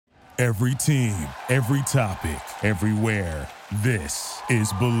Every team, every topic, everywhere. This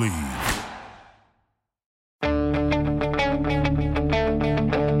is Believe.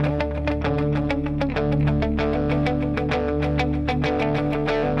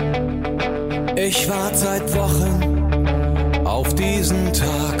 Ich warte seit Wochen auf diesen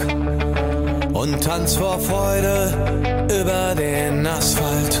Tag und tanz vor Freude über den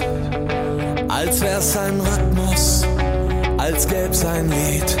Asphalt. Als wär's ein Rhythmus, als gäb's ein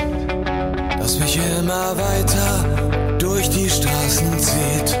Lied, das mich immer weiter durch die Straßen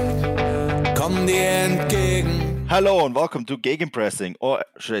zieht. Komm dir entgegen. Hello and welcome to Gegenpressing, or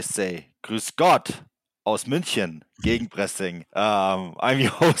should I say, Grüß Gott aus München, Gegenpressing. I'm your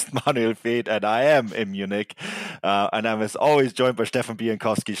host, Manuel Feth, and I am in Munich. And I'm as always joined by Stefan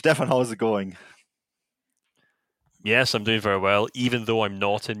Bienkowski. Stefan, how's it going? Yes, I'm doing very well, even though I'm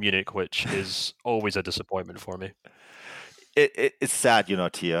not in Munich, which is always a disappointment for me. It's sad you're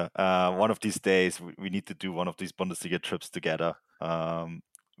not here. One of these days, we need to do one of these Bundesliga trips together.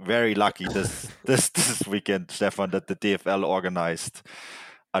 Very lucky this weekend, Stefan, that the DFL organized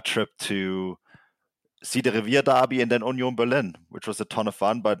a trip to see the Revier Derby and then Union Berlin, which was a ton of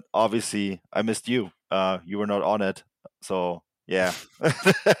fun. But obviously, I missed you. You were not on it. So, yeah.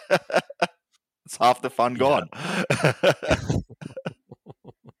 It's half the fun gone.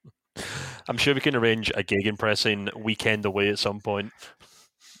 I'm sure we can arrange a Gegenpressing weekend away at some point.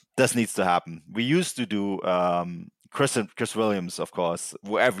 This needs to happen. We used to do Chris Williams, of course,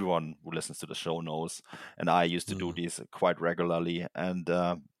 who everyone who listens to the show knows, and I used to do these quite regularly. And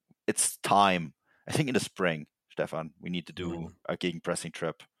it's time. I think in the spring, Stefan, we need to do a Gegenpressing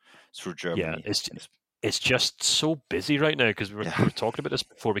trip through Germany. Yeah, it's just so busy right now because we were talking about this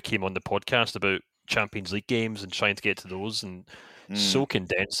before we came on the podcast about Champions League games and trying to get to those, and so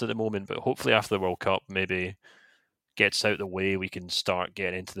condensed at the moment. But hopefully after the World Cup, maybe gets out the way, we can start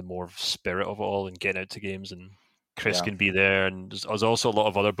getting into the more spirit of it all and getting out to games, and Chris can be there. And there's also a lot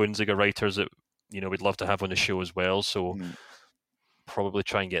of other Bundesliga writers that we'd love to have on the show as well. So probably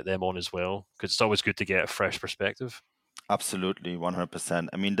try and get them on as well, because it's always good to get a fresh perspective. Absolutely, 100%.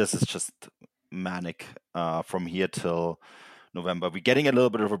 I mean, this is just manic from here till November. We're getting a little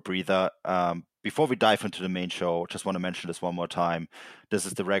bit of a breather. Before we dive into the main show, just want to mention this one more time. This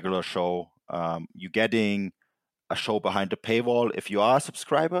is the regular show. You're getting a show behind the paywall if you are a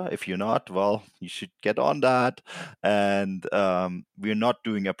subscriber. If you're not, well, you should get on that. And we're not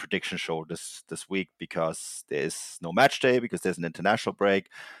doing a prediction show this week because there's no match day, because there's an international break.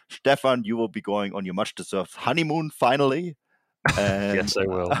 Stefan, you will be going on your much-deserved honeymoon finally. And yes, I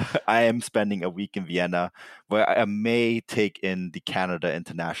will. I am spending a week in Vienna, where I may take in the Canada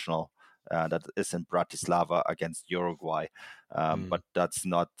International that is in Bratislava against Uruguay. But that's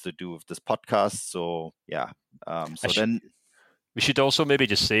not to do with this podcast. So, yeah. We should also maybe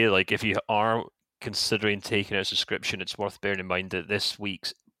just say, like, if you are considering taking out a subscription, it's worth bearing in mind that this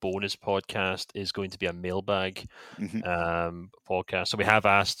week's bonus podcast is going to be a mailbag podcast. So we have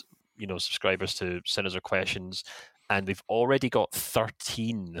asked, subscribers to send us their questions, and we've already got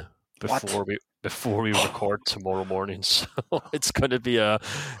 13 before we record tomorrow morning. So it's going to be a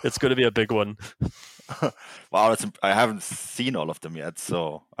big one. Wow, I haven't seen all of them yet,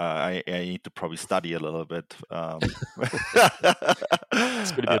 so I need to probably study a little bit.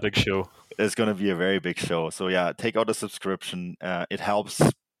 It's going to be a big show. It's going to be a very big show. So yeah, take out a subscription. It helps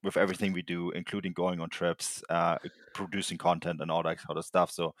with everything we do, including going on trips, producing content, and all that sort of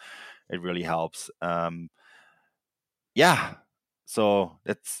stuff. So it really helps. So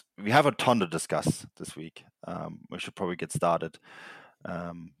we have a ton to discuss this week. We should probably get started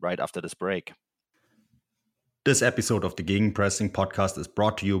right after this break. This episode of the Gegenpressing podcast is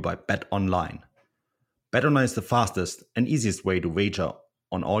brought to you by BetOnline. BetOnline is the fastest and easiest way to wager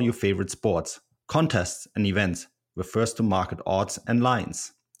on all your favorite sports, contests, and events with first-to-market odds and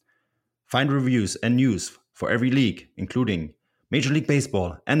lines. Find reviews and news for every league, including Major League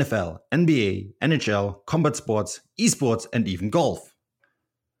Baseball, NFL, NBA, NHL, combat sports, esports, and even golf.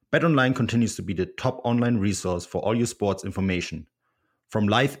 BetOnline continues to be the top online resource for all your sports information, from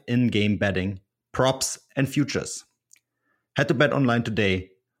live in-game betting, props, and futures. Head to BetOnline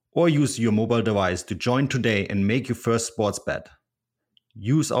today or use your mobile device to join today and make your first sports bet.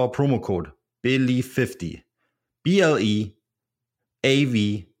 Use our promo code BELIEVE50,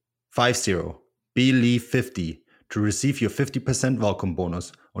 BLEAV50, BELIEVE50 to receive your 50% welcome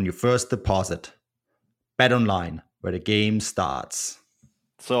bonus on your first deposit. BetOnline, where the game starts.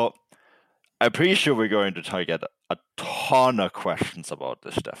 So I'm pretty sure we're going to try to get a ton of questions about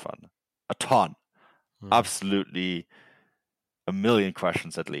this, Stefan. A ton. Absolutely a million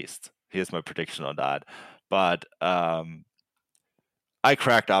questions at least. Here's my prediction on that. But I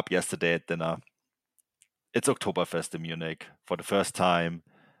cracked up yesterday at dinner. It's Oktoberfest in Munich for the first time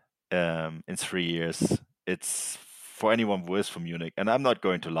in 3 years. It's for anyone who is from Munich, and I'm not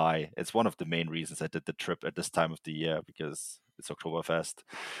going to lie, it's one of the main reasons I did the trip at this time of the year, because it's Oktoberfest.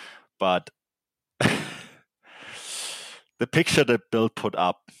 But the picture that Bill put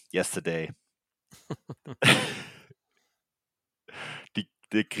up yesterday,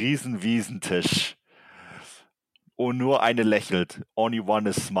 der Krisenwiesentisch. Oh, nur eine lächelt. Only one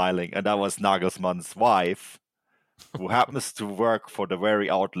is smiling. And that was Nagelsmann's wife, who happens to work for the very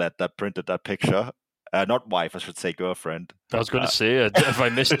outlet that printed that picture. Not wife, I should say girlfriend. I was going to say, if I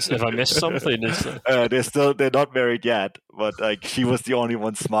missed something, they're not married yet, but like she was the only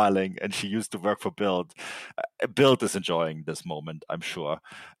one smiling, and she used to work for Bild. Bild is enjoying this moment, I'm sure.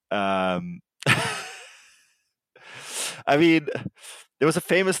 I mean, there was a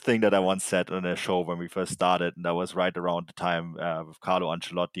famous thing that I once said on a show when we first started, and that was right around the time with Carlo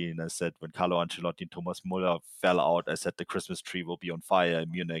Ancelotti. And I said, when Carlo Ancelotti and Thomas Müller fell out, I said the Christmas tree will be on fire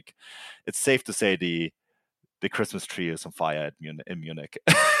in Munich. It's safe to say the Christmas tree is on fire in Munich.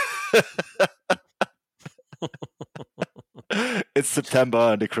 It's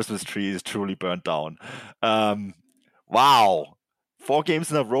September and the Christmas tree is truly burnt down. Wow. 4 games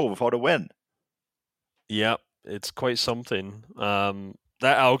in a row without a win. Yeah. It's quite something.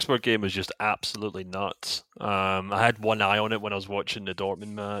 That Augsburg game was just absolutely nuts. I had one eye on it when I was watching the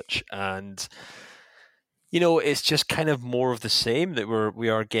Dortmund match, and it's just kind of more of the same that we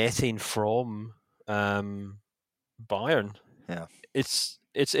are getting from Bayern. Yeah, it's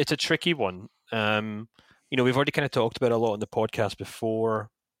a tricky one. We've already kind of talked about it a lot on the podcast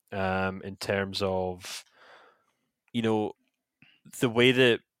before, in terms of the way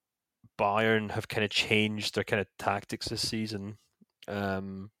that Bayern have kind of changed their kind of tactics this season,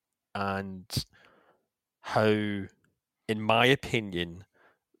 and how, in my opinion,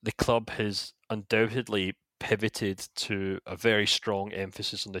 the club has undoubtedly pivoted to a very strong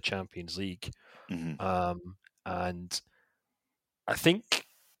emphasis on the Champions League. Mm-hmm. And I think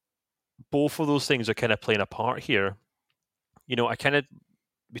both of those things are kind of playing a part here. We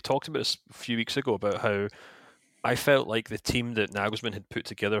talked about this a few weeks ago about how I felt like the team that Nagelsmann had put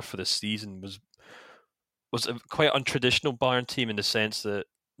together for this season was a quite untraditional Bayern team, in the sense that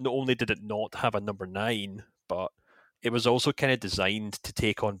not only did it not have a number 9, but it was also kind of designed to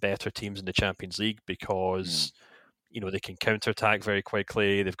take on better teams in the Champions League, because they can counterattack very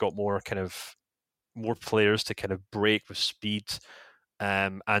quickly. They've got more players to kind of break with speed,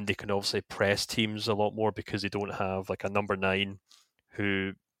 and they can obviously press teams a lot more because they don't have like a number 9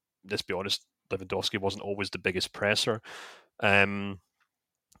 who, let's be honest, Lewandowski wasn't always the biggest presser.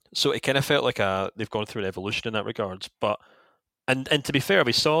 So it kind of felt like they've gone through an evolution in that regards. But and to be fair,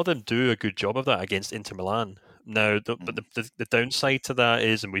 we saw them do a good job of that against Inter Milan. Now, but the downside to that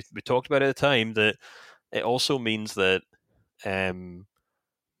is, and we talked about it at the time, that it also means that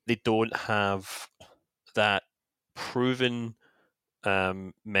they don't have that proven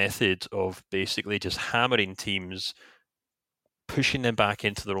method of basically just hammering teams, pushing them back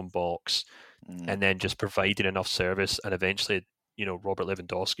into their own box, and then just providing enough service, and eventually, Robert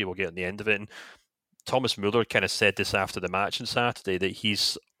Lewandowski will get on the end of it. And Thomas Müller kind of said this after the match on Saturday, that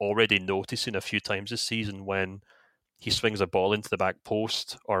he's already noticing a few times this season when he swings a ball into the back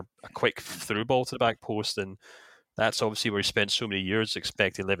post, or a quick through ball to the back post, and that's obviously where he spent so many years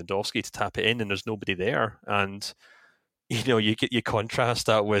expecting Lewandowski to tap it in, and there's nobody there. And you contrast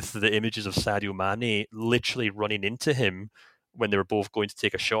that with the images of Sadio Mane literally running into him when they were both going to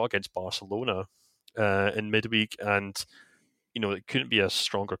take a shot against Barcelona in midweek, and it couldn't be a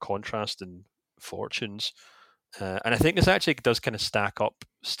stronger contrast in fortunes. And I think this actually does kind of stack up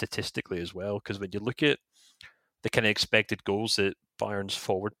statistically as well, because when you look at the kind of expected goals that Bayern's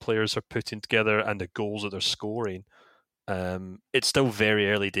forward players are putting together and the goals that they're scoring, it's still very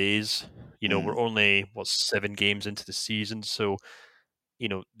early days. We're only 7 games into the season, so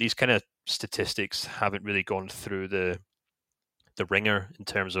these kind of statistics haven't really gone through the ringer in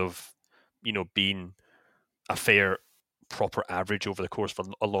terms of being a fair, proper average over the course of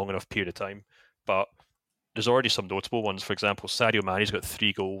a long enough period of time. But there's already some notable ones. For example, Sadio Mane's got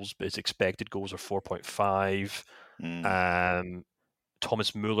 3 goals, but his expected goals are 4.5.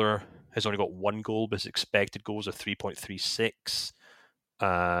 Thomas Müller has only got 1 goal, but his expected goals are 3.36.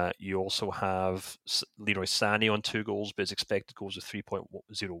 You also have Leroy Sané on 2 goals, but his expected goals are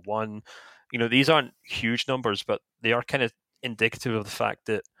 3.01. These aren't huge numbers, but they are kind of indicative of the fact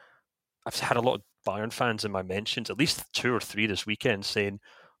that I've had a lot of Bayern fans in my mentions, at least 2 or 3 this weekend, saying,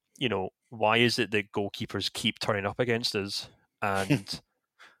 why is it that goalkeepers keep turning up against us? And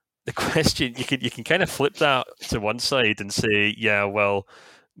the question you can kind of flip that to one side and say, yeah, well,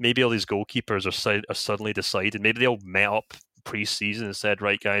 maybe all these goalkeepers are suddenly decided. Maybe they all met up pre-season and said,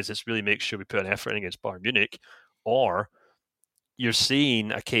 right, guys, let's really make sure we put an effort in against Bayern Munich. Or you're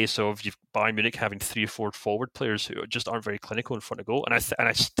seeing a case of you've Bayern Munich having 3 or 4 forward players who just aren't very clinical in front of goal. And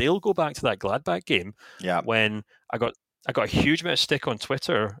I still go back to that Gladbach game when I got a huge amount of stick on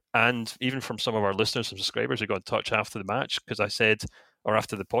Twitter, and even from some of our listeners and subscribers who got in touch after the match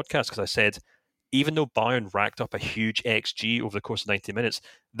after the podcast, because I said, even though Bayern racked up a huge XG over the course of 90 minutes,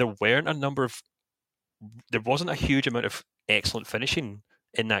 there wasn't a huge amount of excellent finishing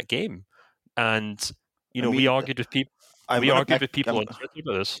in that game. And we argued with people. We argued with people on Twitter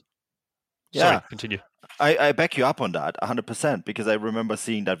about this. Yeah. Sorry, continue. I back you up on that 100%, because I remember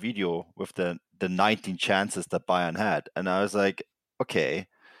seeing that video with the 19 chances that Bayern had, and I was like, okay,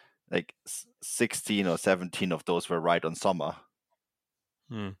 like 16 or 17 of those were right on Sommer.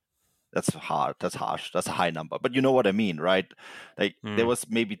 That's hard. That's harsh. That's a high number, but you know what I mean, right? Like there was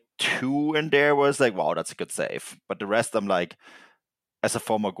maybe 2 in there was like, wow, that's a good save, but the rest I'm like, as a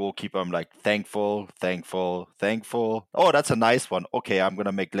former goalkeeper, I'm like, thankful. Oh, that's a nice one. Okay, I'm going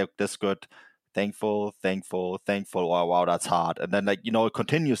to make look this good. Thankful. Oh, wow, that's hard. And then, it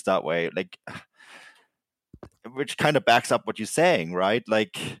continues that way, which kind of backs up what you're saying, right?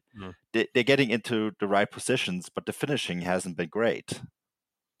 Like, they're getting into the right positions, but the finishing hasn't been great.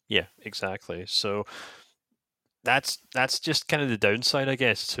 Yeah, exactly. So that's just kind of the downside, I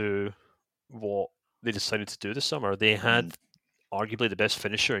guess, to what they decided to do this summer. They had arguably the best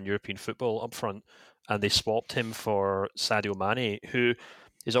finisher in European football up front, and they swapped him for Sadio Mane, who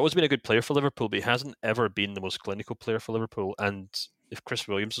has always been a good player for Liverpool, but he hasn't ever been the most clinical player for Liverpool. And if Chris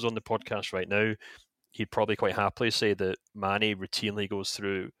Williams was on the podcast right now, he'd probably quite happily say that Mane routinely goes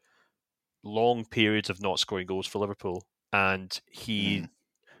through long periods of not scoring goals for Liverpool, and he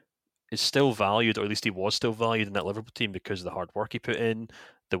is still valued, or at least he was still valued in that Liverpool team because of the hard work he put in,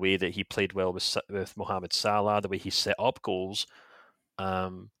 the way that he played well with Mohamed Salah, the way he set up goals.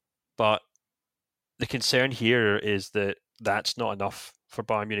 But the concern here is that that's not enough for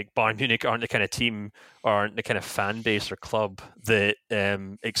Bayern Munich. Bayern Munich aren't the kind of team, or aren't the kind of fan base or club that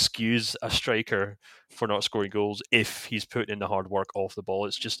excuse a striker for not scoring goals if he's putting in the hard work off the ball.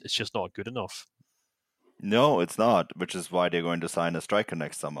 It's just not good enough. No, it's not, which is why they're going to sign a striker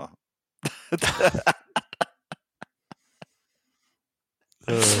next summer.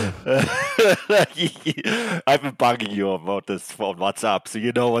 I've been bugging you about this on WhatsApp, so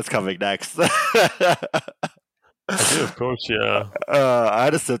you know what's coming next. I do, of course, yeah. I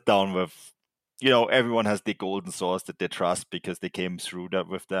had to sit down with, everyone has the golden source that they trust because they came through that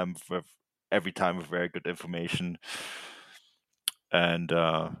with them with every time with very good information. And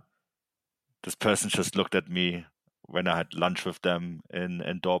this person just looked at me when I had lunch with them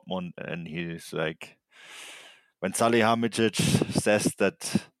in Dortmund, and he's like, when Salihamidzic says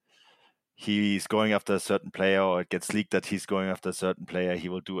that he's going after a certain player, or it gets leaked that he's going after a certain player, he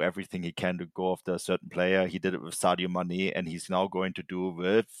will do everything he can to go after a certain player. He did it with Sadio Mane, and he's now going to do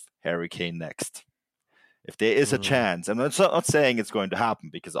with Harry Kane next. If there is a chance, I'm not saying it's going to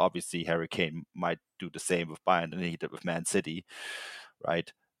happen, because obviously Harry Kane might do the same with Bayern than he did with Man City,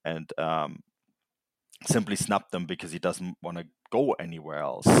 right? And simply snub them because he doesn't want to go anywhere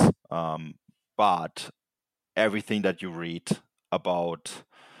else. But everything that you read about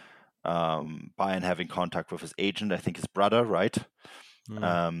Bayern having contact with his agent, I think his brother, right?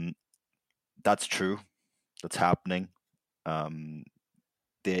 That's true. That's happening. There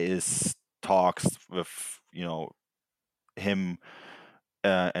is talks with, him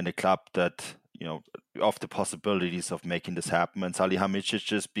and the club that, of the possibilities of making this happen, and Salihamidzic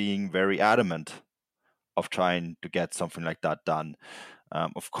just being very adamant of trying to get something like that done.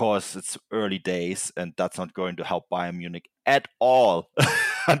 Of course, it's early days, and that's not going to help Bayern Munich at all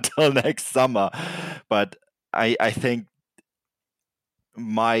until next summer. But I think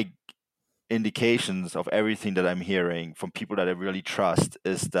my indications of everything that I'm hearing from people that I really trust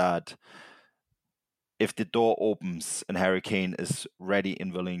is that if the door opens and Harry Kane is ready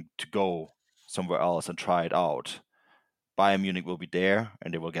and willing to go somewhere else and try it out, Bayern Munich will be there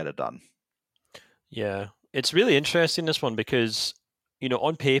and they will get it done. Yeah, it's really interesting, this one, because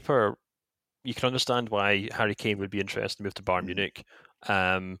on paper, you can understand why Harry Kane would be interested to move to Bayern Munich.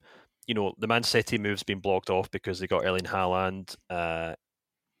 The Man City move's been blocked off because they got Erling Haaland.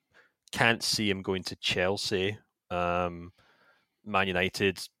 Can't see him going to Chelsea. Man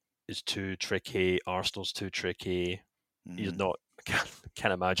United is too tricky. Arsenal's too tricky. He's not.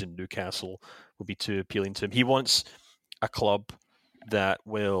 Can't imagine Newcastle will be too appealing to him. He wants a club that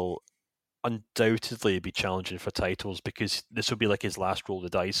will undoubtedly be challenging for titles, because this will be like his last roll of the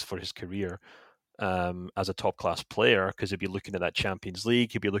dice for his career as a top-class player, because he'll be looking at that Champions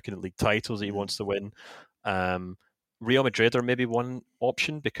League, he'll be looking at league titles that he wants to win. Real Madrid are maybe one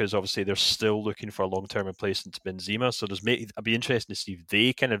option, because obviously they're still looking for a long-term replacement to Benzema. So I'd be interested to see if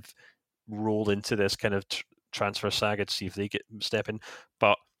they kind of roll into this kind of transfer saga to see if they step in,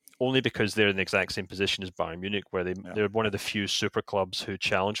 but only because they're in the exact same position as Bayern Munich, where they're one of the few super clubs who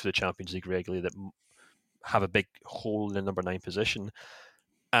challenge for the Champions League regularly that have a big hole in the number 9 position.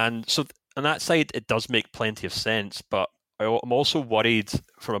 And so on that side, it does make plenty of sense, but I'm also worried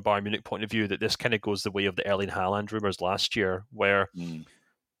from a Bayern Munich point of view that this kind of goes the way of the Erling Haaland rumours last year, where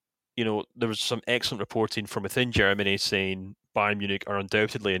there was some excellent reporting from within Germany saying Bayern Munich are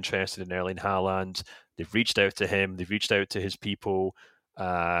undoubtedly interested in Erling Haaland. They've reached out to him. They've reached out to his people.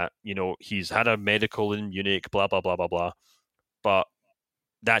 He's had a medical in Munich, blah, blah, blah, blah, blah. But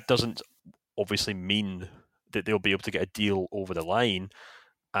that doesn't obviously mean that they'll be able to get a deal over the line.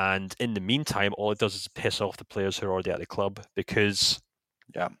 And in the meantime, all it does is piss off the players who are already at the club, because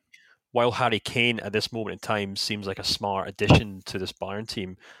while Harry Kane at this moment in time seems like a smart addition to this Bayern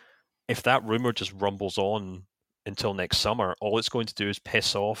team, if that rumour just rumbles on until next summer, all it's going to do is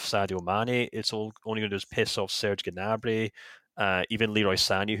piss off Sadio Mane. It's only going to do is piss off Serge Gnabry, even Leroy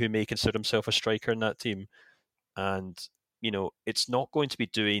Sané, who may consider himself a striker in that team. And, it's not going to be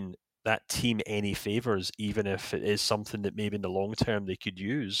doing that team any favours, even if it is something that maybe in the long term they could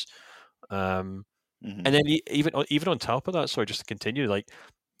use. And then even on top of that, sorry, just to continue, I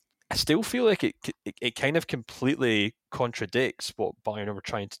still feel like it kind of completely contradicts what Bayern were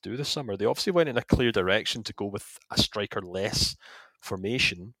trying to do this summer. They obviously went in a clear direction to go with a striker-less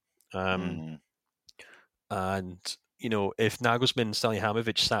formation. And, if Nagelsmann and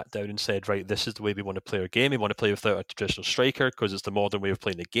Salihamidzic sat down and said, right, this is the way we want to play our game, we want to play without a traditional striker because it's the modern way of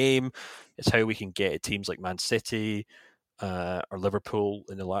playing the game, it's how we can get at teams like Man City or Liverpool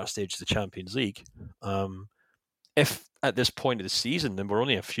in the latter stage of the Champions League. If at this point of the season, and we're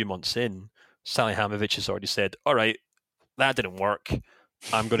only a few months in, Salihamidzic has already said, all right, that didn't work.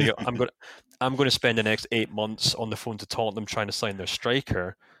 I'm going to spend the next 8 months on the phone to Tottenham trying to sign their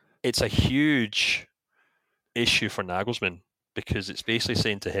striker. It's a huge issue for Nagelsmann, because it's basically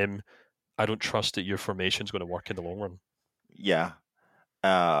saying to him, I don't trust that your formation is going to work in the long run. Yeah.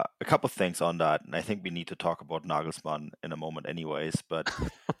 A couple of things on that, and I think we need to talk about Nagelsmann in a moment anyways, but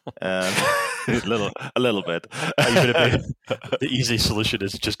a little bit. The easy solution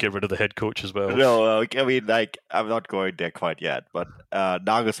is just get rid of the head coach as well. No, I mean, I'm not going there quite yet, but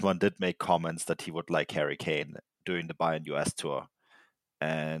Nagelsmann did make comments that he would like Harry Kane doing the Bayern US tour.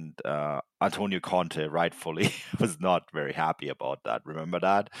 And Antonio Conte rightfully was not very happy about that. Remember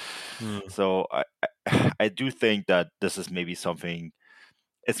that? So I do think that this is maybe something.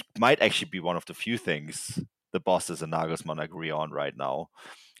 It might actually be one of the few things the bosses and Nagelsmann agree on right now.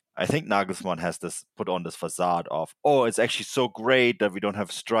 I think Nagelsmann has put on this facade of, oh, it's actually so great that we don't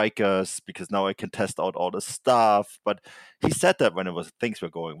have strikers because now I can test out all the stuff. But he said that when things were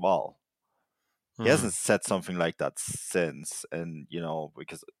going well. He hasn't said something like that since, and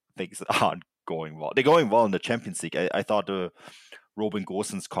because things aren't going well. They're going well in the Champions League. I thought Robin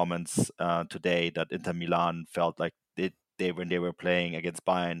Gosens' comments today that Inter Milan felt like they when they were playing against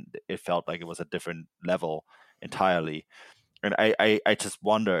Bayern, it felt like it was a different level entirely. And I just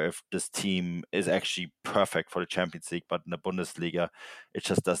wonder if this team is actually perfect for the Champions League, but in the Bundesliga, it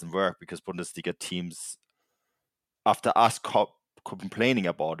just doesn't work, because Bundesliga teams, after us complaining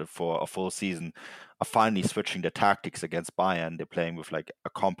about it for a full season, are finally switching their tactics against Bayern. They're playing with like a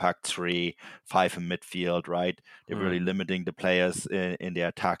compact 3-5 in midfield, right? They're really limiting the players in their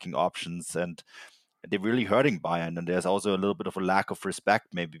attacking options, and they're really hurting Bayern. And there's also a little bit of a lack of respect,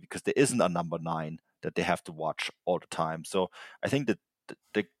 maybe because there isn't a number 9 that they have to watch all the time. So I think that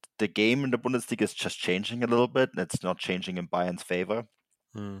the game in the Bundesliga is just changing a little bit, and it's not changing in Bayern's favor.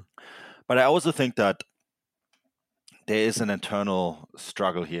 But I also think that there is an internal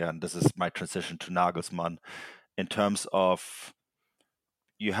struggle here, and this is my transition to Nagelsmann, in terms of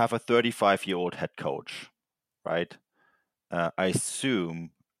you have a 35-year-old head coach, right? I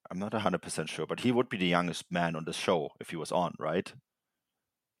assume, I'm not 100% sure, but he would be the youngest man on the show if he was on, right?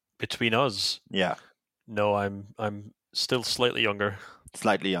 Between us? Yeah. No, I'm still slightly younger.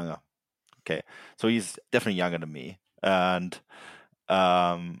 Slightly younger. Okay. So he's definitely younger than me. And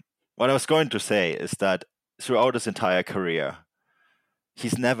what I was going to say is that throughout his entire career,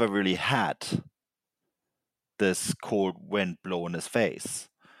 he's never really had this cold wind blow in his face.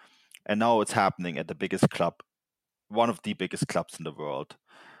 And now it's happening at the biggest club, one of the biggest clubs in the world,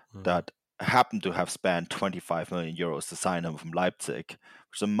 that happened to have spent 25 million euros to sign him from Leipzig,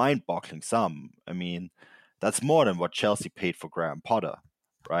 which is a mind-boggling sum. I mean, that's more than what Chelsea paid for Graham Potter,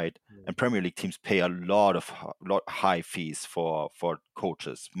 right? And Premier League teams pay a lot high fees for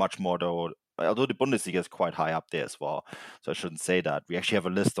coaches, much more though. Although the Bundesliga is quite high up there as well, so I shouldn't say that. We actually have a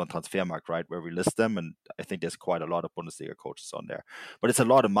list on Transfermarkt, right, where we list them, and I think there's quite a lot of Bundesliga coaches on there. But it's a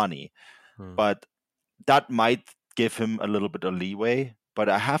lot of money. But that might give him a little bit of leeway. But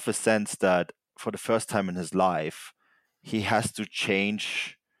I have a sense that for the first time in his life, he has to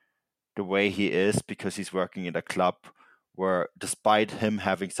change the way he is, because he's working in a club where, despite him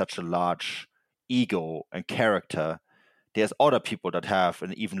having such a large ego and character, there's other people that have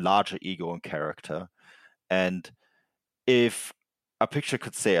an even larger ego and character. And if a picture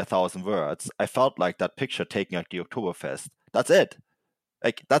could say 1,000 words, I felt like that picture taken at the Oktoberfest. That's it.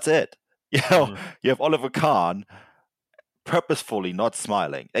 Like, that's it. You know, you have Oliver Kahn purposefully not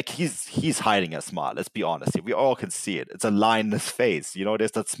smiling. Like, he's hiding a smile. Let's be honest here. We all can see it. It's a line in his face. You know,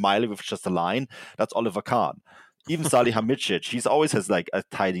 there's that smiley with just a line. That's Oliver Kahn. Even Salihamidzic, he always has like a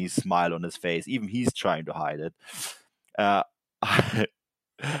tiny smile on his face. Even he's trying to hide it.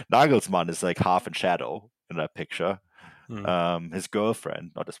 Nagelsmann is like half in shadow in that picture. His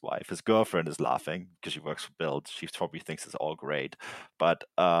girlfriend, not his wife, his girlfriend is laughing because she works for Bild. She probably thinks it's all great. But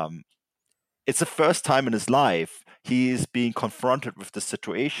it's the first time in his life he is being confronted with the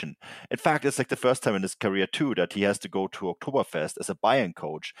situation. In fact, it's like the first time in his career too that he has to go to Oktoberfest as a Bayern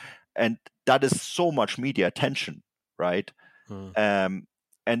coach. And that is so much media attention, right?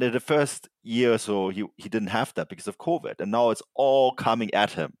 And in the first year or so, he didn't have that because of COVID. And now it's all coming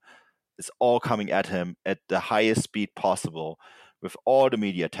at him. It's all coming at him at the highest speed possible, with all the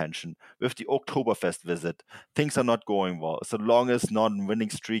media attention, with the Oktoberfest visit. Things are not going well. It's the longest non-winning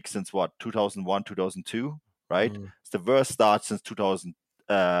streak since, 2001, 2002, right? It's the worst start since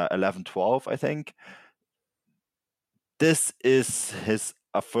 2011, 12, I think. This is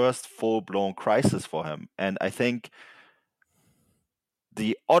a first full-blown crisis for him. And I think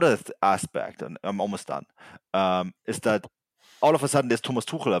the other aspect, and I'm almost done, is that all of a sudden there's Thomas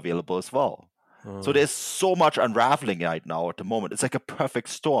Tuchel available as well. So there's so much unraveling right now at the moment. It's like a perfect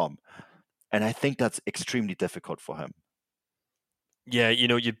storm. And I think that's extremely difficult for him. Yeah, you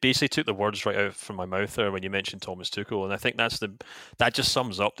know, you basically took the words right out from my mouth there when you mentioned Thomas Tuchel. And I think that just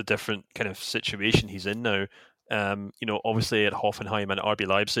sums up the different kind of situation he's in now. You know, obviously at Hoffenheim and RB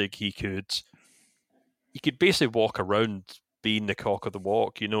Leipzig, he could basically walk around being the cock of the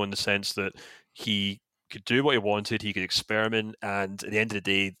walk, you know, in the sense that he could do what he wanted, he could experiment, and at the end of the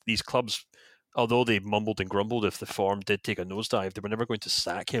day, these clubs, although they mumbled and grumbled if the form did take a nosedive, they were never going to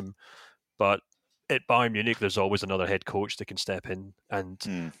sack him. But at Bayern Munich, there's always another head coach that can step in.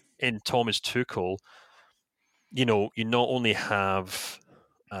 And in Thomas Tuchel, you know, you not only have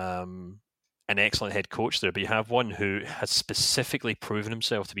an excellent head coach there, but you have one who has specifically proven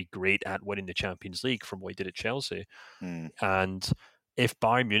himself to be great at winning the Champions League from what he did at Chelsea. And if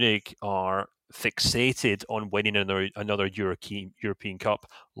Bayern Munich are fixated on winning another European Cup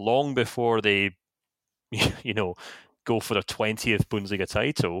long before they, you know, go for their 20th Bundesliga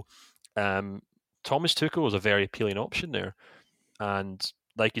title, Thomas Tuchel is a very appealing option there. And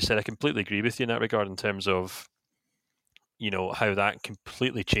like you said, I completely agree with you in that regard in terms of, you know, how that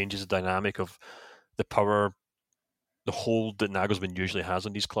completely changes the dynamic of the power, the hold that Nagelsmann usually has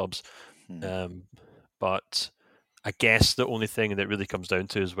on these clubs. But I guess the only thing that really comes down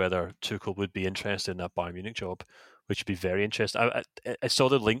to is whether Tuchel would be interested in that Bayern Munich job, which would be very interesting. I saw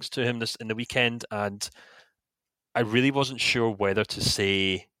the links to him in the weekend, and I really wasn't sure whether to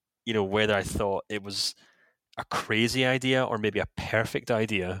say, you know, whether I thought it was a crazy idea or maybe a perfect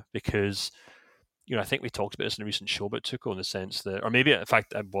idea, because, you know, I think we talked about this in a recent show about Tuchel in the sense that, or maybe in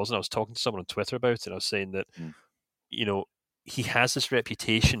fact I wasn't, I was talking to someone on Twitter about it, and I was saying that, you know, he has this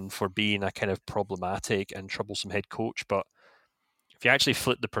reputation for being a kind of problematic and troublesome head coach, but if you actually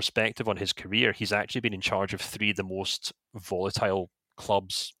flip the perspective on his career, he's actually been in charge of 3 of the most volatile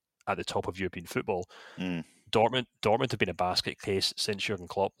clubs at the top of European football. Dortmund have been a basket case since Jurgen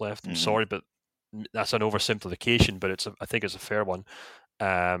Klopp left. I'm sorry, but that's an oversimplification, but I think it's a fair one.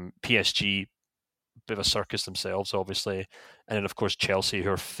 PSG, bit of a circus themselves, obviously, and then of course Chelsea, who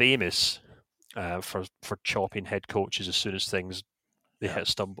are famous for chopping head coaches as soon as things they hit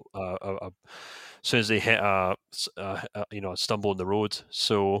stumble. As soon as they hit a stumble in the road.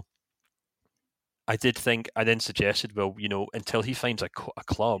 So I then suggested, well, you know, until he finds a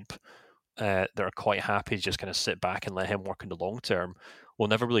club that are quite happy to just kind of sit back and let him work in the long term, we'll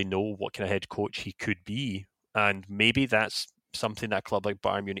never really know what kind of head coach he could be, and maybe that's something that a club like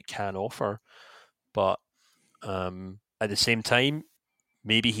Bayern Munich can offer. But at the same time,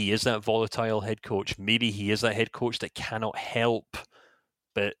 maybe he is that volatile head coach. Maybe he is that head coach that cannot help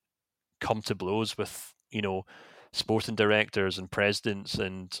but come to blows with, sporting directors and presidents,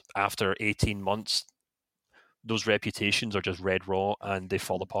 and after 18 months, those reputations are just red raw and they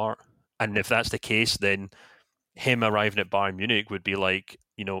fall apart. And if that's the case, then him arriving at Bayern Munich would be like,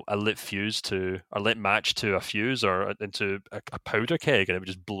 a lit match to a fuse or into a powder keg, and it would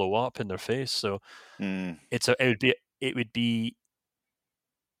just blow up in their face. So it would be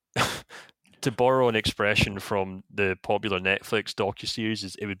to borrow an expression from the popular Netflix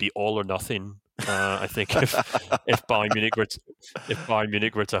docuseries, it would be all or nothing. I think if Bayern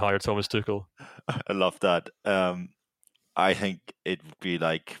Munich were to hire Thomas Tuchel. I love that. I think it would be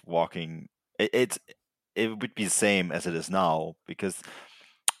like walking. It would be the same as it is now, because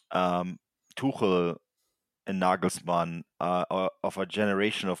Tuchel and Nagelsmann are of a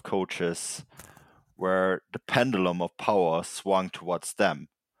generation of coaches where the pendulum of power swung towards them,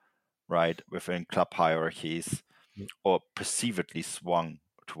 right, within club hierarchies, or perceivedly swung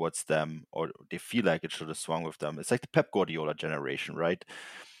towards them, or they feel like it should have swung with them. It's like the Pep Guardiola generation, right?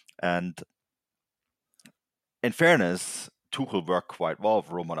 And in fairness, Tuchel worked quite well with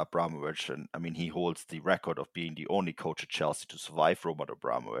Roman Abramovich, and I mean, he holds the record of being the only coach at Chelsea to survive Roman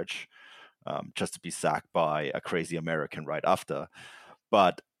Abramovich, just to be sacked by a crazy American right after.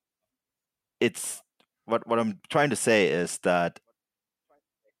 But it's what I'm trying to say is that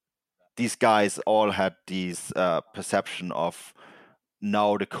these guys all had these perception of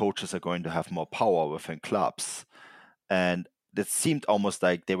now the coaches are going to have more power within clubs, and it seemed almost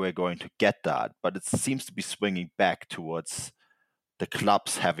like they were going to get that, but it seems to be swinging back towards the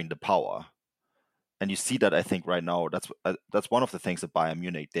clubs having the power. And you see that, I think, right now. That's one of the things at Bayern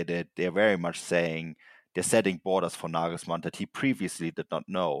Munich. They're very much saying they're setting borders for Nagelsmann that he previously did not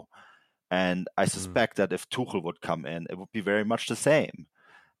know. And I suspect that if Tuchel would come in, it would be very much the same.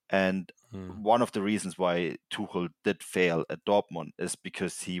 And one of the reasons why Tuchel did fail at Dortmund is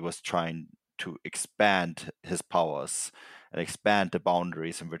because he was trying to expand his powers and expand the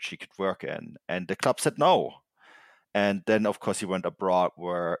boundaries in which he could work in. And the club said no. And then, of course, he went abroad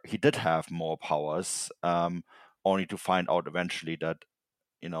where he did have more powers, only to find out eventually that,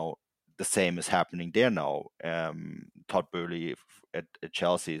 the same is happening there now. Todd Boehly at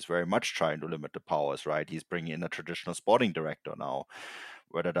Chelsea is very much trying to limit the powers, right? He's bringing in a traditional sporting director now.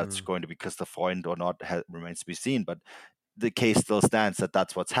 Whether that's going to be Christoph Freund or not remains to be seen. But the case still stands that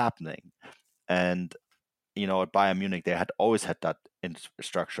that's what's happening. And, at Bayern Munich, they had always had that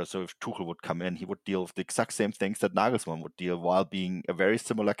structure. So if Tuchel would come in, he would deal with the exact same things that Nagelsmann would deal while being a very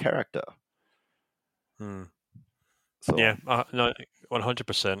similar character. So. Yeah, no,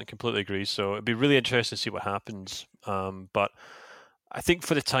 100%. I completely agree. So it'd be really interesting to see what happens. But I think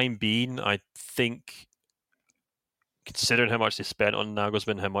for the time being, considering how much they spent on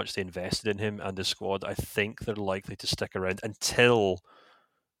Nagelsmann, how much they invested in him and the squad, I think they're likely to stick around until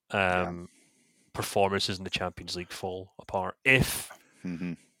performances in the Champions League fall apart. If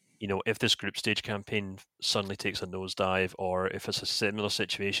if this group stage campaign suddenly takes a nosedive, or if it's a similar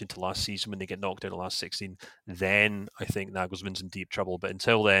situation to last season when they get knocked out in the last 16, then I think Nagelsmann's in deep trouble. But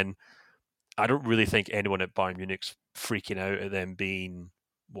until then, I don't really think anyone at Bayern Munich's freaking out at them being,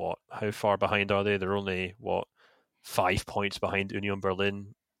 how far behind are they? They're only, 5 points behind Union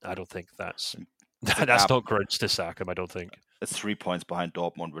Berlin. I don't think that's not grounds to sack him, I don't think. It's 3 points behind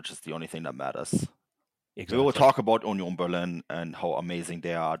Dortmund, which is the only thing that matters. Exactly. We will talk about Union Berlin and how amazing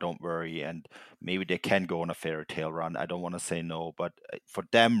they are, don't worry. And maybe they can go on a fairy tale run. I don't want to say no, but for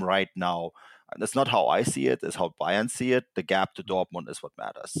them right now, that's not how I see it, it's how Bayern see it. The gap to Dortmund is what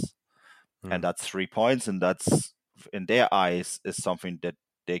matters. And that's 3 points, and that's, in their eyes, is something that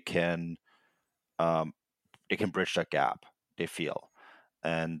they can bridge that gap, they feel.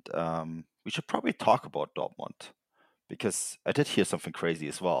 And we should probably talk about Dortmund, because I did hear something crazy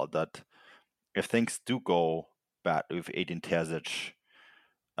as well, that if things do go bad with Edin Terzic,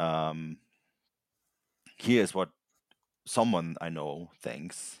 here's what someone I know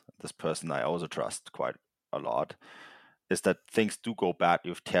thinks, this person I also trust quite a lot, is that things do go bad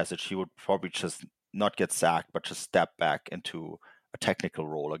with Terzic, he would probably just not get sacked, but just step back into a technical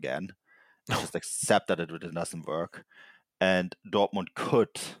role again. Just accept that it doesn't work. And Dortmund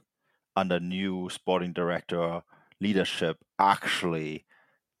could, under new sporting director leadership, actually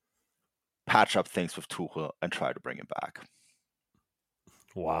patch up things with Tuchel and try to bring him back.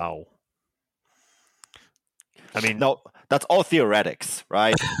 Wow. I mean, no, that's all theoretics,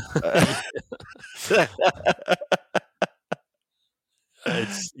 right?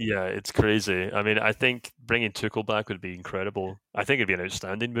 It's crazy. I mean, I think bringing Tuchel back would be incredible. I think it'd be an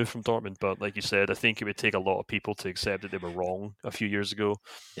outstanding move from Dortmund, but like you said, I think it would take a lot of people to accept that they were wrong a few years ago.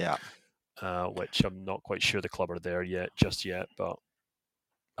 Yeah. Which I'm not quite sure the club are there just yet, but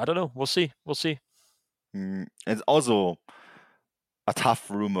I don't know. We'll see. It's also a tough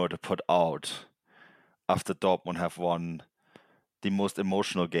rumor to put out after Dortmund have won the most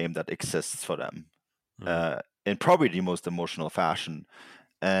emotional game that exists for them, in probably the most emotional fashion.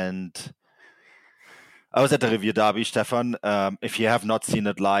 And I was at the Review Derby, Stefan. If you have not seen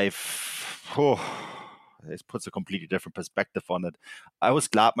it live, it puts a completely different perspective on it. I was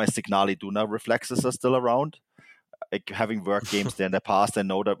glad my Signal Iduna reflexes are still around. Like, having worked games there in the past, I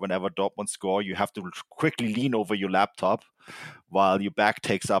know that whenever Dortmund score, you have to quickly lean over your laptop while your back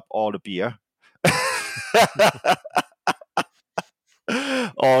takes up all the beer.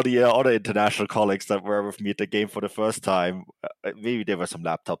 All the other international colleagues that were with me at the game for the first time, maybe there were some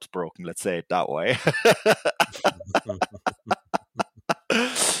laptops broken, let's say it that way.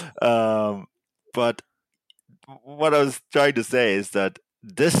 But what I was trying to say is that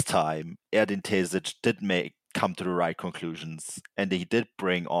this time Edin Terzic did come to the right conclusions, and he did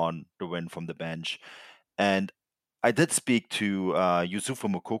bring on the win from the bench. And I did speak to Youssoufa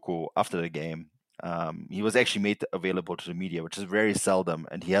Moukoko after the game. He was actually made available to the media, which is very seldom,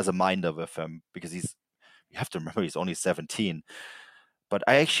 and he has a minder with him because you have to remember, he's only 17. But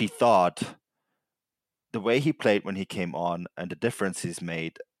I actually thought the way he played when he came on and the difference he's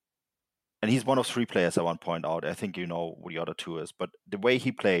made, and he's one of 3 players I want to point out. I think you know who the other 2 is, but the way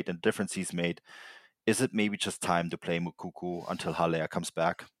he played and the difference he's made, is it maybe just time to play Moukoko until Haller comes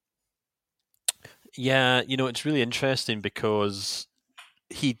back? Yeah, it's really interesting because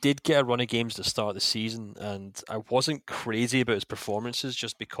he did get a run of games at the start of the season, and I wasn't crazy about his performances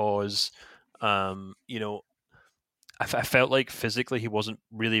just because, I felt like physically he wasn't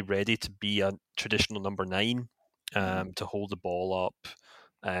really ready to be a traditional number 9, to hold the ball up,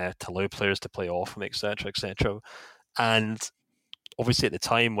 to allow players to play off him, etc., etc. And obviously at the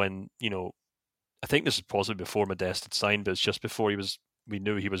time when, I think this was possibly before Modeste had signed, but it's just before we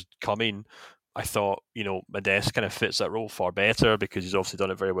knew he was coming. I thought, Modeste kind of fits that role far better because he's obviously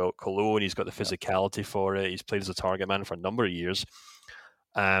done it very well at Cologne. He's got the physicality for it. He's played as a target man for a number of years.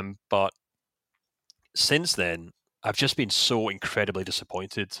 But since then, I've just been so incredibly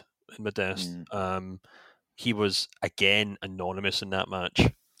disappointed in Modeste. He was, again, anonymous in that match.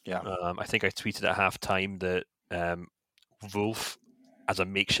 Yeah. I think I tweeted at half-time that Wolf, as a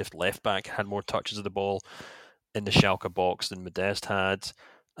makeshift left-back, had more touches of the ball in the Schalke box than Modeste had.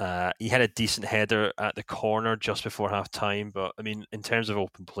 He had a decent header at the corner just before half-time, but, I mean, in terms of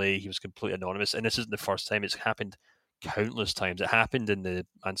open play, he was completely anonymous. And this isn't the first time. It's happened countless times. It happened in the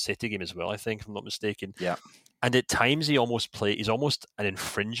Man City game as well, I think, if I'm not mistaken. Yeah. And at times he's almost an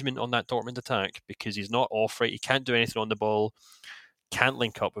infringement on that Dortmund attack because he's not off right. He can't do anything on the ball, can't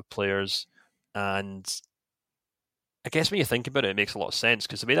link up with players. And I guess when you think about it makes a lot of sense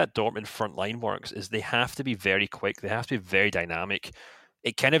because the way that Dortmund front line works is they have to be very quick. They have to be very dynamic.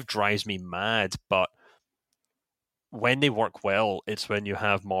 It kind of drives me mad, but when they work well, it's when you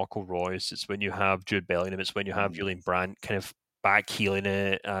have Marco Reus, it's when you have Jude Bellingham, it's when you have Julian Brandt kind of back-heeling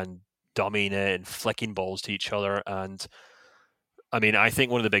it and dummying it and flicking balls to each other. And I mean, I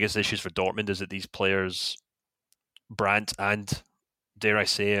think one of the biggest issues for Dortmund is that these players, Brandt and, dare I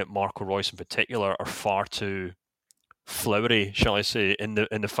say it, Marco Reus in particular, are far too flowery, shall I say, in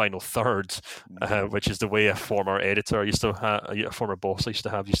the final third, which is the way a former editor used to have, a former boss used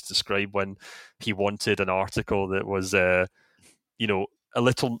to describe when he wanted an article that was, a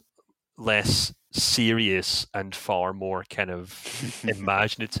little less serious and far more kind of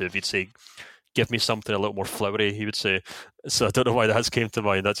imaginative. He'd say, "Give me something a little more flowery," he would say. So I don't know why that came to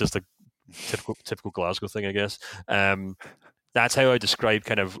mind. That's just a typical Glasgow thing, I guess. That's how I describe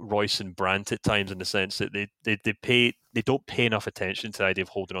kind of Reus and Brandt at times, in the sense that they don't pay enough attention to the idea of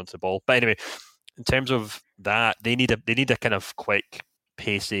holding onto the ball. But anyway, in terms of that, they need a kind of quick,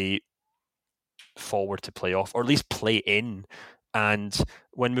 pacey forward to play off, or at least play in. And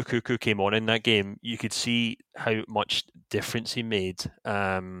when Moukoko came on in that game, you could see how much difference he made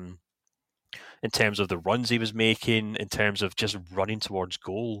in terms of the runs he was making, in terms of just running towards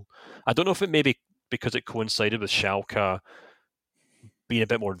goal. I don't know if it maybe because it coincided with Schalke being a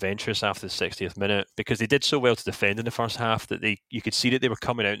bit more adventurous after the 60th minute, because they did so well to defend in the first half that you could see that they were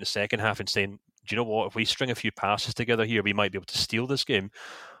coming out in the second half and saying, do you know what, if we string a few passes together here, we might be able to steal this game.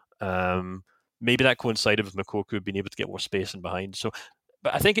 Maybe that coincided with Moukoko being able to get more space in behind. So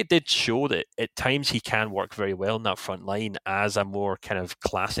But I think it did show that at times he can work very well in that front line as a more kind of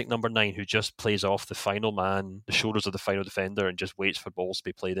classic number 9 who just plays off the final man, the shoulders of the final defender, and just waits for balls to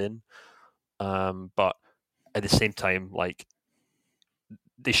be played in. But at the same time, like,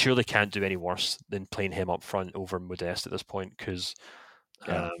 they surely can't do any worse than playing him up front over Modeste at this point, because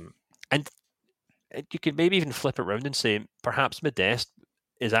and you could maybe even flip it around and say perhaps Modeste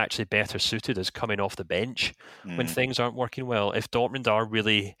is actually better suited as coming off the bench when things aren't working well. If Dortmund are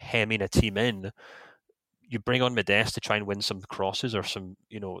really hemming a team in, you bring on Modeste to try and win some crosses or some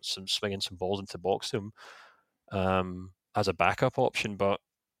swinging some balls into the box to him as a backup option. But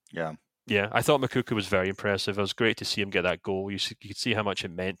yeah, I thought Moukoko was very impressive. It was great to see him get that goal. You could see how much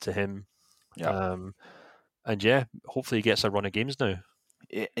it meant to him. And yeah, hopefully he gets a run of games now.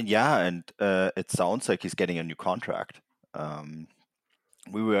 And it sounds like he's getting a new contract.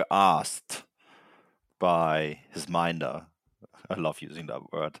 We were asked by his minder, I love using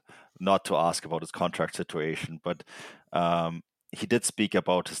that word, not to ask about his contract situation, but he did speak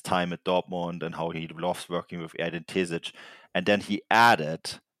about his time at Dortmund and how he loves working with Edin Terzic. And then he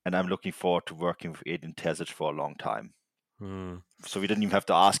added, and I'm looking forward to working with Edin Terzic for a long time. So we didn't even have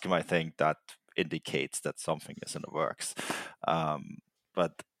to ask him. I think that indicates that something is in the works.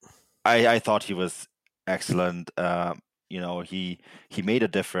 But I thought he was excellent. He made a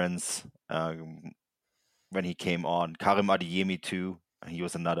difference when he came on. Karim Adeyemi too. He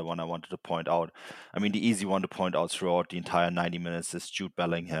was another one I wanted to point out. I mean, the easy one to point out throughout the entire 90 minutes is Jude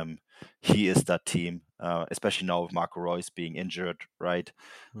Bellingham. He is that team, especially now with Marco Reus being injured, right?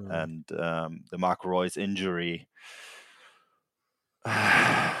 And the Marco Reus injury,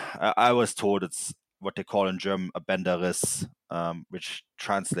 I was told it's what they call in German a Bänderriss, which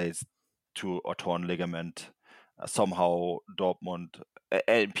translates to a torn ligament. Somehow Dortmund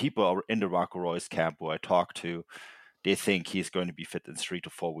and people in the Marco Reus camp who I talked to, they think he's going to be fit in 3 to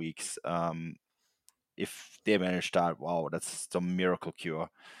 4 weeks. If they manage that, wow, that's some miracle cure.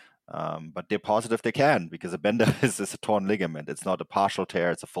 But they're positive they can, because a Bänderriss is a torn ligament. It's not a partial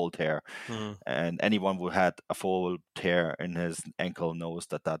tear, it's a full tear. And anyone who had a full tear in his ankle knows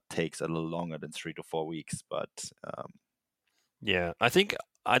that takes a little longer than 3 to 4 weeks. But yeah, I think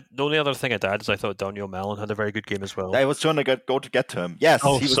the only other thing I'd add is I thought Daniel Malen had a very good game as well. I was trying to get to him. Yes, he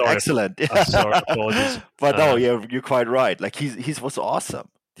was excellent. Sorry, apologies. But no, you're quite right. Like he was awesome.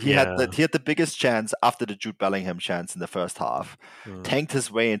 He had the biggest chance after the Jude Bellingham chance in the first half. Tanked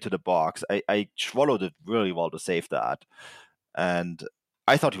his way into the box. I swallowed it really well to save that, and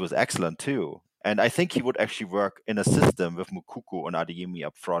I thought he was excellent too. And I think he would actually work in a system with Moukoko and Adeyemi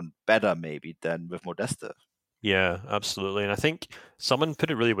up front better maybe than with Modeste. Yeah, absolutely. And I think someone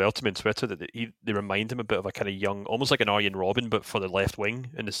put it really well to me on Twitter that they remind him a bit of a kind of young, almost like an Arjen Robben, but for the left wing,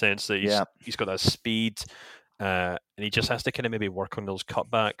 in the sense that he's got that speed, and he just has to kind of maybe work on those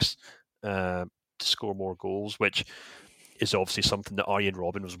cutbacks to score more goals, which is obviously something that Arjen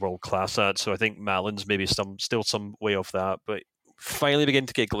Robben was world class at. So I think Malen's maybe still some way off that, but finally begin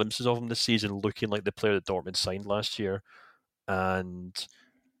to get glimpses of him this season, looking like the player that Dortmund signed last year. And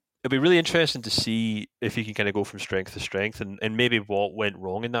it'll be really interesting to see if he can kind of go from strength to strength and maybe what went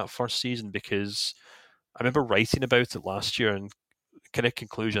wrong in that first season, because I remember writing about it last year, and the kind of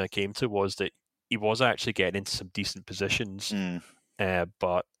conclusion I came to was that he was actually getting into some decent positions,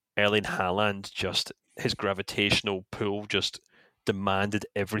 but Erling Haaland, just his gravitational pull just demanded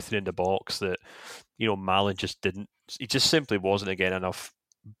everything in the box that, Malen just didn't. He just simply wasn't getting enough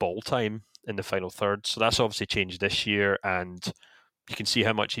ball time in the final third. So that's obviously changed this year, and you can see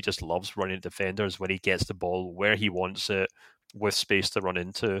how much he just loves running at defenders when he gets the ball where he wants it with space to run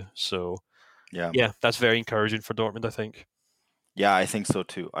into. So, yeah, that's very encouraging for Dortmund, I think. Yeah, I think so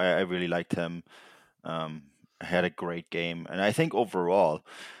too. I really liked him. Had a great game. And I think overall,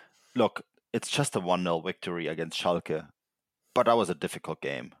 look, it's just a 1-0 victory against Schalke. But that was a difficult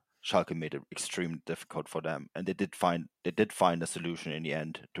game. Schalke made it extremely difficult for them. And they did find a solution in the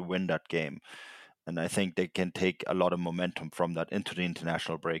end to win that game. And I think they can take a lot of momentum from that into the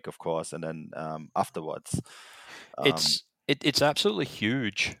international break, of course, and then afterwards. It's absolutely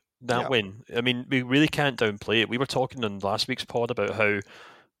huge, that win. I mean, we really can't downplay it. We were talking on last week's pod about how,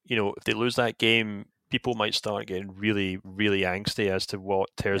 if they lose that game, people might start getting really, really angsty as to what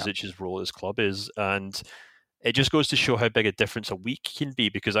Terzic's role at his club is. And it just goes to show how big a difference a week can be,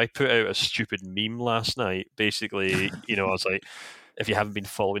 because I put out a stupid meme last night. Basically, I was like, if you haven't been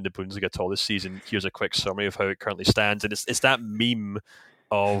following the Bundesliga at all this season, here's a quick summary of how it currently stands. And it's that meme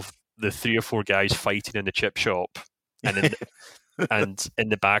of the 3 or 4 guys fighting in the chip shop, and in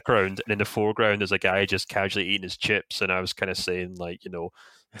the background and in the foreground there's a guy just casually eating his chips. And I was kind of saying, like,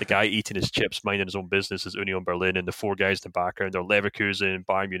 the guy eating his chips, minding his own business is Union Berlin, and the four guys in the background are Leverkusen,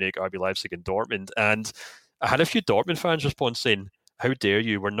 Bayern Munich, RB Leipzig, and Dortmund. And I had a few Dortmund fans respond saying, "How dare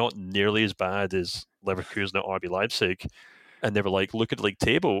you? We're not nearly as bad as Leverkusen or RB Leipzig." And they were like, "Look at the league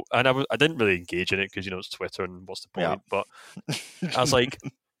table." And I didn't really engage in it because, it's Twitter and what's the point? But I was like,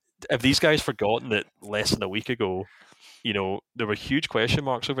 have these guys forgotten that less than a week ago, there were huge question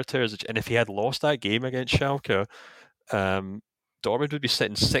marks over Terzic, and if he had lost that game against Schalke, Dortmund would be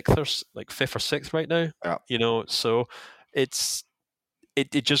sitting fifth or sixth right now. Yeah. So it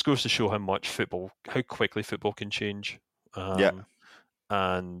just goes to show how quickly football can change. And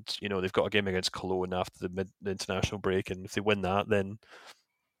they've got a game against Cologne after the international break, and if they win that, then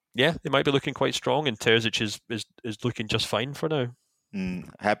they might be looking quite strong, and Terzic is looking just fine for now.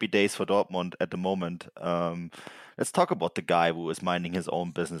 Happy days for Dortmund at the moment. Let's talk about the guy who is minding his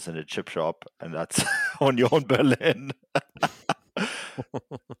own business in a chip shop, and that's Union Berlin.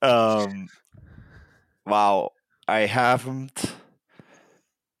 Wow, I haven't.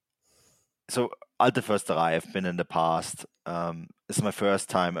 So Alte Försterei, I've been in the past. This is my first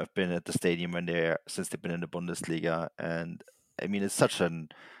time I've been at the stadium since they've been in the Bundesliga, and I mean it's such an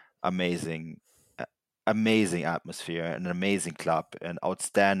amazing atmosphere, an amazing club, an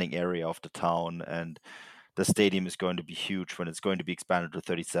outstanding area of the town, and the stadium is going to be huge when it's going to be expanded to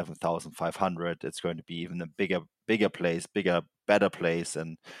 37,500. It's going to be even a bigger place, better place,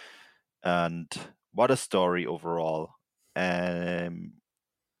 and what a story overall. And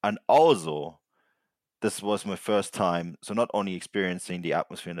also, this was my first time, so not only experiencing the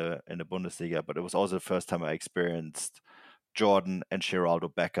atmosphere in the Bundesliga, but it was also the first time I experienced Jordan and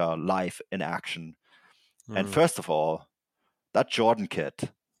Geraldo Becker live in action. And first of all, that Jordan kid,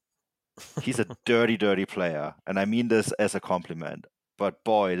 he's a dirty, dirty player. And I mean this as a compliment. But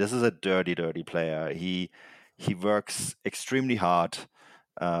boy, this is a dirty, dirty player. He works extremely hard.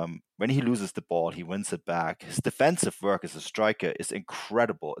 When he loses the ball, he wins it back. His defensive work as a striker is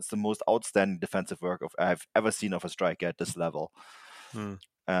incredible. It's the most outstanding defensive work I've ever seen of a striker at this level.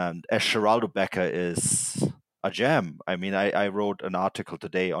 And as Geraldo Becker is a gem. I mean, I wrote an article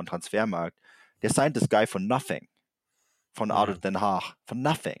today on Transfermarkt. They signed this guy for nothing, from out of Den Haag, for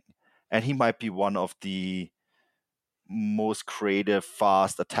nothing. And he might be one of the most creative,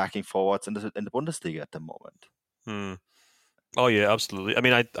 fast attacking forwards in the Bundesliga at the moment. Oh yeah, absolutely. I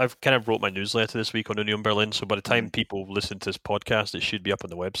mean, I've kind of wrote my newsletter this week on Union Berlin, so by the time people listen to this podcast, it should be up on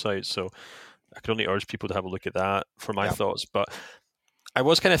the website. So I can only urge people to have a look at that for my thoughts. But I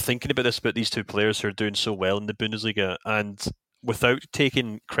was kind of thinking about these two players who are doing so well in the Bundesliga, and without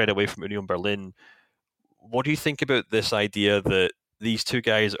taking credit away from Union Berlin, what do you think about this idea that these two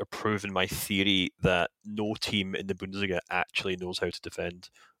guys are proving my theory that no team in the Bundesliga actually knows how to defend?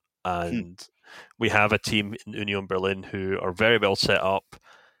 And we have a team in Union Berlin who are very well set up,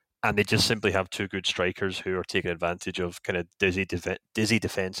 and they just simply have two good strikers who are taking advantage of kind of dizzy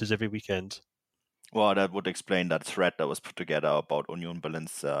defenses every weekend. Well, that would explain that thread that was put together about Union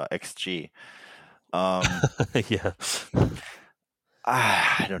Berlin's XG. Yeah.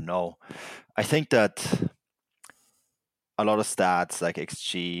 I don't know. I think that a lot of stats like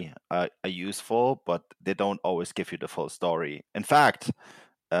XG are useful, but they don't always give you the full story. In fact,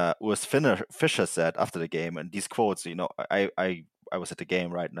 Urs Fischer said after the game, and these quotes, I was at the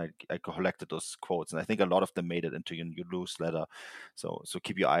game, right, and I collected those quotes, and I think a lot of them made it into your newsletter. So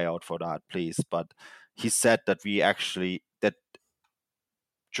keep your eye out for that, please. But he said that that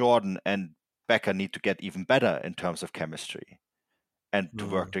Jordan and Becker need to get even better in terms of chemistry and to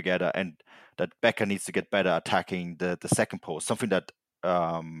work together, and that Becker needs to get better attacking the second post, something that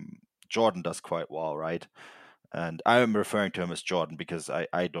Jordan does quite well, right? And I am referring to him as Jordan because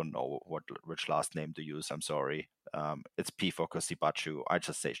I don't know which last name to use. I'm sorry. It's P for Kosibachu. I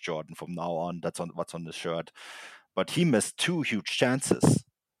just say Jordan from now on. That's what's on the shirt. But he missed two huge chances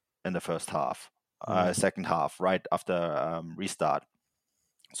in the first half, second half, right after restart.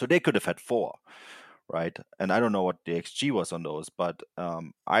 So they could have had four, right? And I don't know what the XG was on those, but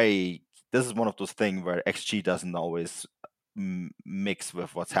this is one of those things where XG doesn't always mix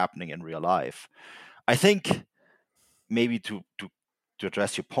with what's happening in real life. I think maybe to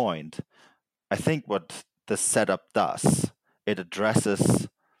address your point, I think what the setup does,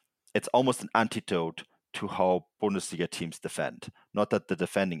 it's almost an antidote to how Bundesliga teams defend. Not that the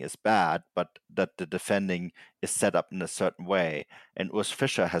defending is bad, but that the defending is set up in a certain way. And Urs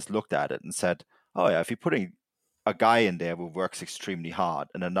Fischer has looked at it and said, oh yeah, if you're putting a guy in there who works extremely hard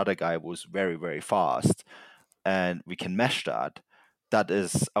and another guy who's very, very fast, and we can mesh that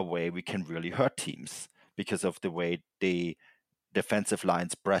is a way we can really hurt teams because of the way the defensive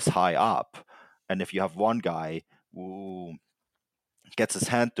lines press high up. And if you have one guy who gets his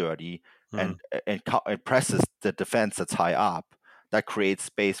hand dirty and presses the defense that's high up, that creates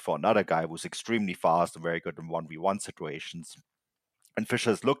space for another guy who's extremely fast and very good in 1v1 situations. And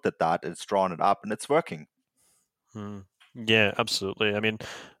Fischer's looked at that, it's drawn it up, and it's working. Yeah, absolutely. I mean,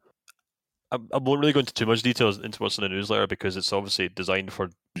 I won't really go into too much details into what's in the newsletter because it's obviously designed for,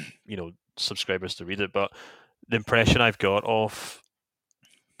 subscribers to read it. But the impression I've got of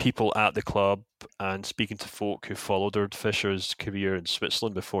people at the club and speaking to folk who followed Fischer's career in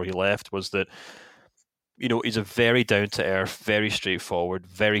Switzerland before he left was that, he's a very down-to-earth, very straightforward,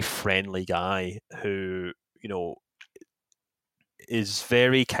 very friendly guy who, is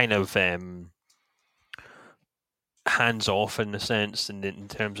very kind of hands-off in the sense, and in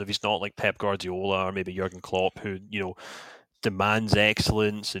terms of he's not like Pep Guardiola or maybe Jurgen Klopp, who demands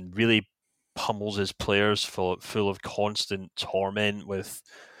excellence and really pummels his players full of constant torment with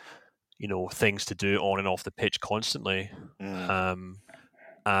things to do on and off the pitch constantly.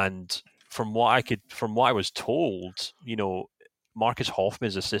 And from what I was told, Marcus Hoffmann,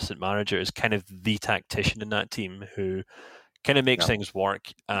 as assistant manager, is kind of the tactician in that team who kind of makes things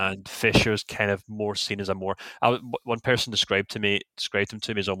work, and Fischer's kind of more seen as one person described him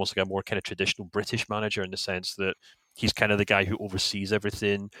to me as almost like a more kind of traditional British manager, in the sense that he's kind of the guy who oversees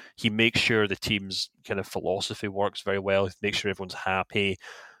everything. He makes sure the team's kind of philosophy works very well, makes sure everyone's happy,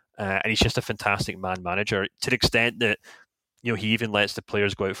 and he's just a fantastic man manager, to the extent that he even lets the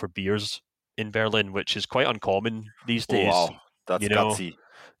players go out for beers in Berlin, which is quite uncommon these days. Oh, wow, that's gutsy.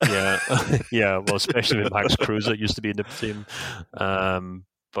 Yeah, yeah. Well, especially with Max Kruse used to be in the team,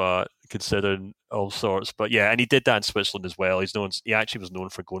 but considering all sorts. But yeah, and he did that in Switzerland as well. He actually was known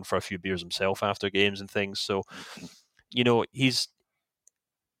for going for a few beers himself after games and things. So, it's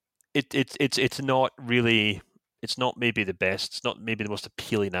not really. It's not maybe the best. It's not maybe the most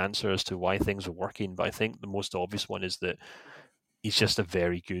appealing answer as to why things are working. But I think the most obvious one is that he's just a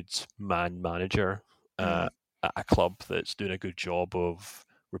very good man manager at a club that's doing a good job of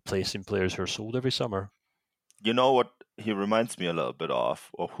replacing players who are sold every summer. You know what he reminds me a little bit of,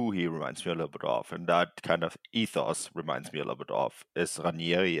 or who he reminds me a little bit of, and that kind of ethos reminds me a little bit of, is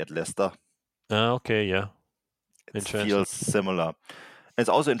Ranieri at Leicester. Okay, yeah. It feels similar. It's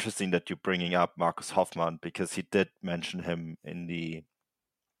also interesting that you're bringing up Marcus Hoffmann, because he did mention him in the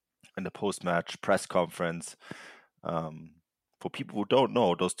post-match press conference. For people who don't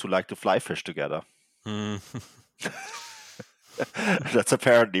know, those two like to fly fish together. That's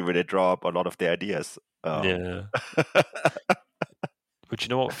apparently where they draw up a lot of their ideas. Yeah. But you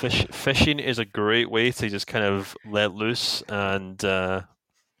know what? Fishing is a great way to just kind of let loose and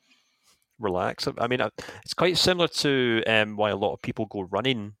relax. I mean, it's quite similar to why a lot of people go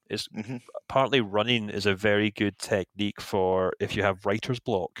running. Is partly running is a very good technique for if you have writer's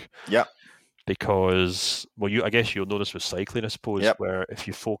block. Yeah. Because, I guess you'll notice with cycling, I suppose, where if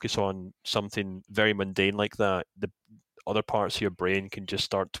you focus on something very mundane like that, the other parts of your brain can just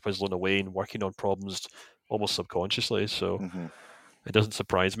start twizzling away and working on problems almost subconsciously. So it doesn't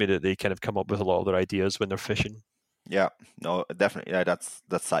surprise me that they kind of come up with a lot of their ideas when they're fishing. Yeah, no, definitely. Yeah, that's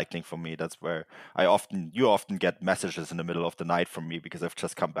cycling for me. That's where you often get messages in the middle of the night from me because I've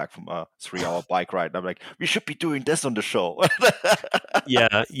just come back from a 3-hour bike ride. And I'm like, we should be doing this on the show.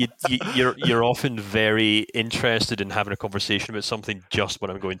 Yeah, you're often very interested in having a conversation about something just when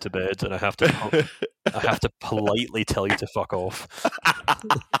I'm going to bed, and I have to politely tell you to fuck off.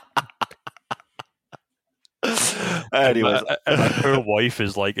 Anyways, my poor wife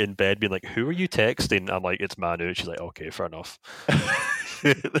is like in bed being like, who are you texting? I'm like, it's Manu. She's like, okay, fair enough.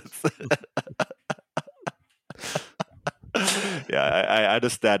 Yeah, I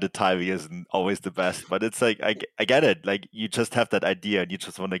understand the timing isn't always the best, but it's like I get it. Like, you just have that idea and you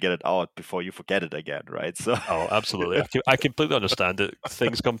just want to get it out before you forget it again, right? So absolutely, I completely understand it.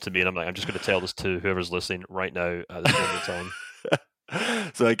 Things come to me and I'm like, I'm just going to tell this to whoever's listening right now at this moment in time.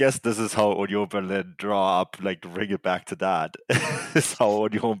 So I guess this is how Union Berlin draw up, like, to bring it back to that. Is how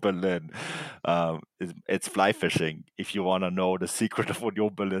Union Berlin, it's fly fishing. If you want to know the secret of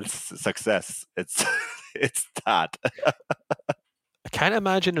Union Berlin's success, it's that. I can't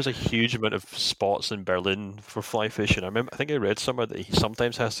imagine there's a huge amount of spots in Berlin for fly fishing. I think I read somewhere that he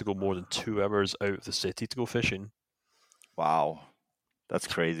sometimes has to go more than 2 hours out of the city to go fishing. Wow. That's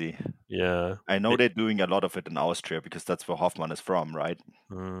crazy. Yeah. I know they're doing a lot of it in Austria because that's where Hoffmann is from, right?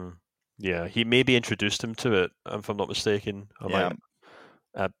 Yeah, he maybe introduced him to it, if I'm not mistaken. I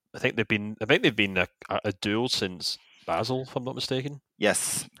think they've been a duo since Basel, if I'm not mistaken.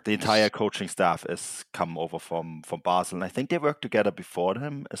 Yes, the entire coaching staff is come over from Basel, and I think they worked together before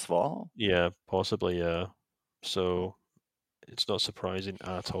him as well. Yeah, possibly, yeah. So it's not surprising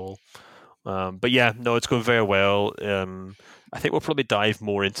at all. But yeah, no, it's going very well. I think we'll probably dive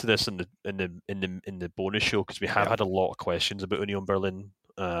more into this in the bonus show because we have had a lot of questions about Union Berlin.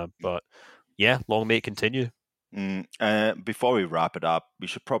 But yeah, long may it continue. Before we wrap it up, we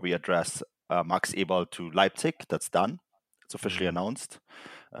should probably address Max Eberl to Leipzig. That's done. It's officially announced.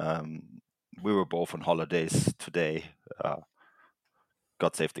 We were both on holidays today.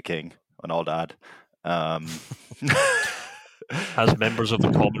 God save the king and all that. As members of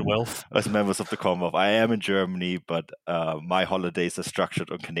the Commonwealth. As members of the Commonwealth. I am in Germany, but my holidays are structured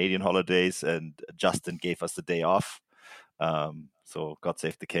on Canadian holidays, and Justin gave us the day off. So God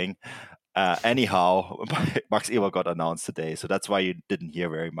save the king. Anyhow, Max Eberl got announced today, so that's why you didn't hear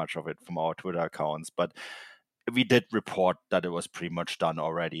very much of it from our Twitter accounts. But we did report that it was pretty much done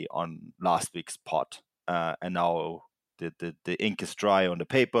already on last week's pod. And now the ink is dry on the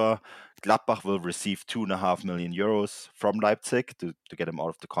paper. Gladbach will receive 2.5 million euros from Leipzig to get him out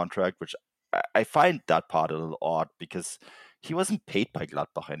of the contract, which I find that part a little odd because he wasn't paid by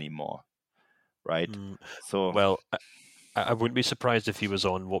Gladbach anymore, right? So well, I wouldn't be surprised if he was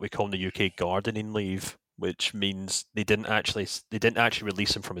on what we call in the UK gardening leave, which means they didn't actually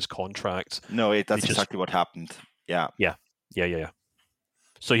release him from his contract. No, that's exactly what happened. Yeah.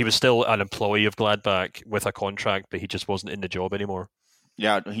 So he was still an employee of Gladbach with a contract, but he just wasn't in the job anymore.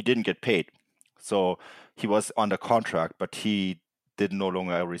 Yeah, he didn't get paid. So he was under contract, but he did no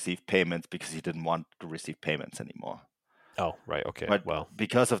longer receive payments because he didn't want to receive payments anymore. Oh, right. Okay. But well,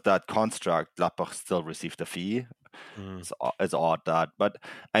 because of that construct, Gladbach still received a fee. It's odd that. But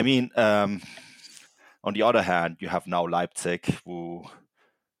I mean, on the other hand, you have now Leipzig, who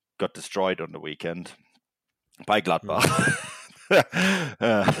got destroyed on the weekend by Gladbach.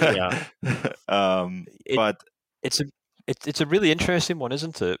 But it's a really interesting one,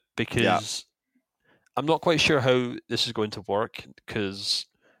 isn't it? Because I'm not quite sure how this is going to work because,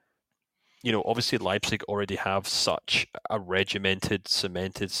 obviously Leipzig already have such a regimented,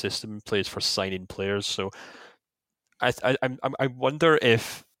 cemented system in place for signing players. So I wonder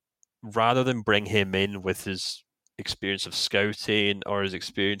if rather than bring him in with his experience of scouting or his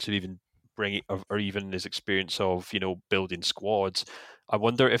experience of even his experience of building squads, I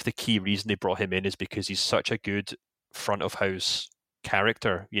wonder if the key reason they brought him in is because he's such a good front of house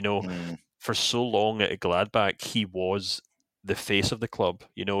character. For so long at Gladbach, he was the face of the club.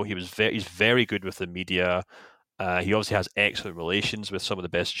 He's very good with the media. He obviously has excellent relations with some of the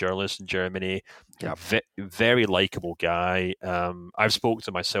best journalists in Germany. Very likable guy. I've spoken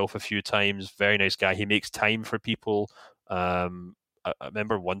to myself a few times. Very nice guy. He makes time for people. I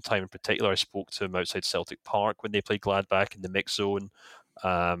remember one time in particular, I spoke to him outside Celtic Park when they played Gladbach in the mix zone,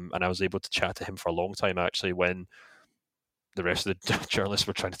 and I was able to chat to him for a long time actually when the rest of the journalists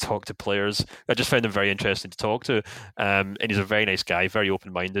were trying to talk to players. I just found him very interesting to talk to, and he's a very nice guy, very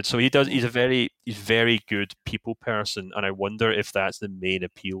open-minded. So he's very good people person, and I wonder if that's the main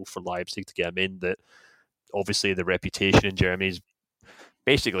appeal for Leipzig to get him in. That obviously the reputation in Germany is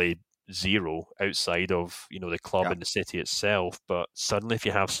basically zero outside of the club and the city itself, but suddenly if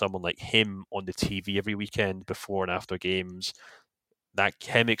you have someone like him on the TV every weekend before and after games, that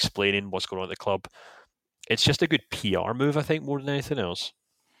him explaining what's going on at the club, it's just a good PR move, I think, more than anything else.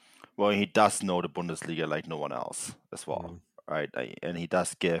 Well, he does know the Bundesliga like no one else as well, right? And he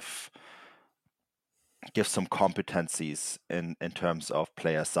does give some competencies in terms of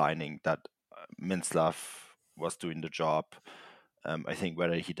player signing that Mintzlaff was doing the job. I think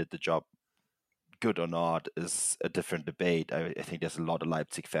whether he did the job good or not is a different debate. I think there's a lot of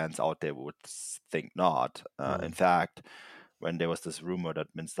Leipzig fans out there who would think not. In fact, when there was this rumor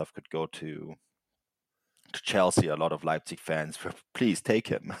that Mintzlaff could go to Chelsea, a lot of Leipzig fans were, please take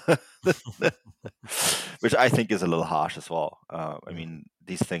him, which I think is a little harsh as well. I mean,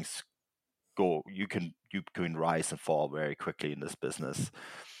 these things you can rise and fall very quickly in this business.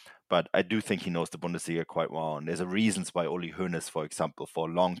 But I do think he knows the Bundesliga quite well. And there's a reasons why Uli Hoeneß, for example, for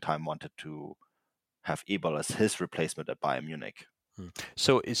a long time wanted to have Eberl as his replacement at Bayern Munich.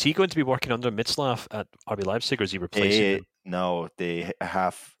 So is he going to be working under Mintzlaff at RB Leipzig, or is he replacing him? No, they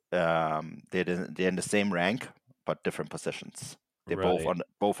have they're in the same rank, but different positions. They're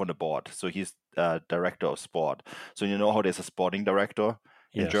both on the board. So he's director of sport. So you know how there's a sporting director?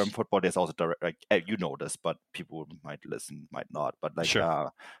 In German football, there's also you know this, but people might listen, might not. But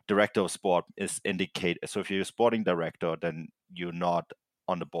director of sport is indicated. So if you're a sporting director, then you're not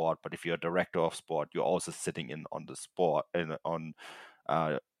on the board. But if you're a director of sport, you're also sitting in on the sport and on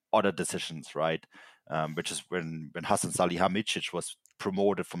other decisions, right? Which is when Hasan Salihamidzic was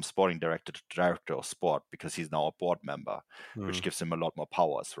promoted from sporting director to director of sport because he's now a board member, which gives him a lot more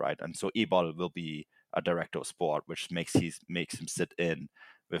powers, right? And so Eberl will be a director of sport, which makes him sit in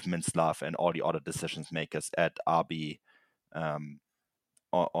with Mintzlaff and all the other decisions makers at RB on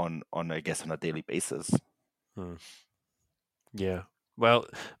I guess on a daily basis. Yeah. Well,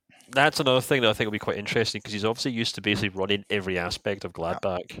 that's another thing that I think will be quite interesting, because he's obviously used to basically running every aspect of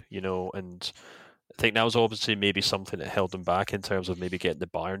Gladbach, and I think that was obviously maybe something that held him back in terms of maybe getting the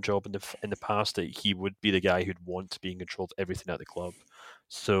Bayern job in the past, that he would be the guy who'd want to be in control of everything at the club.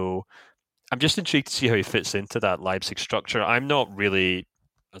 So I'm just intrigued to see how he fits into that Leipzig structure. I'm not really,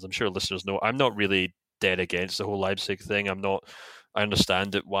 as I'm sure listeners know, I'm not really dead against the whole Leipzig thing. I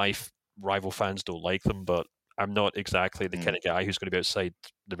understand it why rival fans don't like them, but I'm not exactly the kind of guy who's going to be outside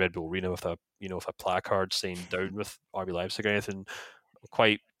the Red Bull Arena with a placard saying "Down with RB Leipzig" or anything.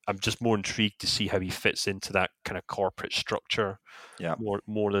 I'm just more intrigued to see how he fits into that kind of corporate structure,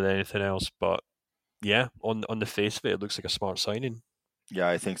 more than anything else. But yeah, on the face of it looks like a smart signing. Yeah,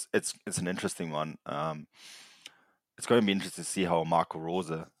 I think it's an interesting one. It's going to be interesting to see how Marco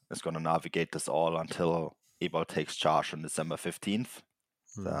Rose is going to navigate this all until Eberl takes charge on December 15th.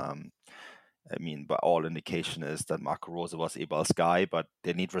 I mean, by all indication is that Marco Rose was Eberl's guy, but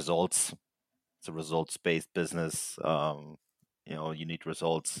they need results. It's a results-based business. You need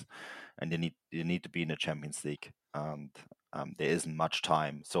results, and you need to be in the Champions League, and there isn't much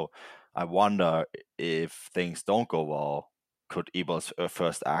time. So I wonder if things don't go well, could Eberl's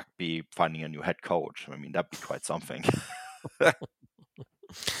first act be finding a new head coach? I mean, that'd be quite something.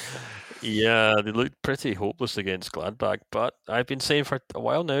 Yeah, they looked pretty hopeless against Gladbach, but I've been saying for a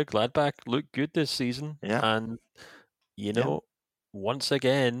while now, Gladbach looked good this season. Yeah. And, once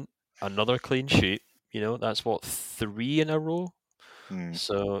again, another clean sheet. That's 3 in a row.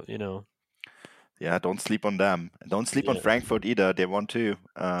 So, Yeah, don't sleep on them. And don't sleep on Frankfurt either. They won too.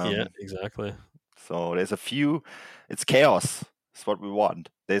 Yeah, exactly. So there's a few. It's chaos. It's what we want.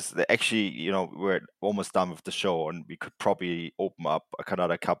 We're almost done with the show, and we could probably open up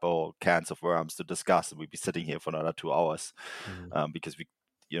another couple cans of worms to discuss, and we'd be sitting here for another 2 hours because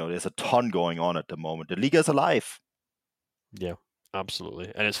there's a ton going on at the moment. The league is alive. Yeah,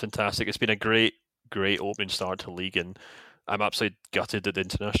 absolutely, and it's fantastic. It's been a great opening start to league, and I'm absolutely gutted that the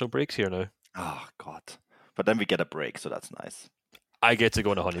international break's here now. Oh God! But then we get a break, so that's nice. I get to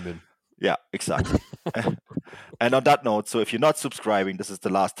go on a honeymoon. Yeah, exactly. And on that note, so if you're not subscribing, this is the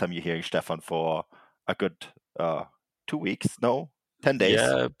last time you're hearing Stefan for a good 2 weeks. No, 10 days.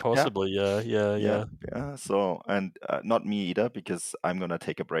 Yeah, possibly. Yeah. So, and not me either, because I'm going to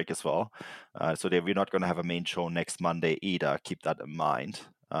take a break as well. So we're not going to have a main show next Monday either. Keep that in mind.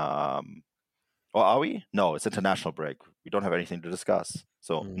 Or are we? No, it's international break. We don't have anything to discuss.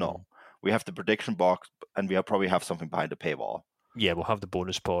 So no, we have the prediction box, and we'll probably have something behind the paywall. Yeah, we'll have the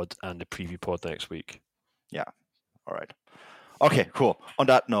bonus pod and the preview pod next week. Yeah. All right. Okay, cool. On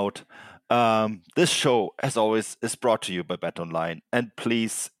that note, this show, as always, is brought to you by Bet Online. And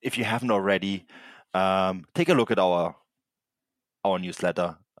please, if you haven't already, take a look at our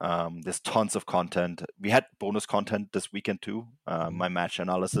newsletter. There's tons of content. We had bonus content this weekend too. My match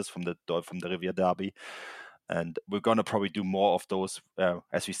analysis from the Revier Derby. And we're going to probably do more of those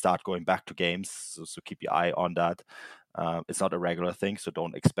as we start going back to games. So keep your eye on that. It's not a regular thing, so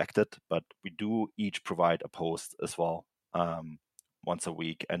don't expect it. But we do each provide a post as well once a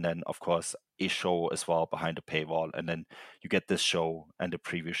week. And then, of course, a show as well behind the paywall. And then you get this show and the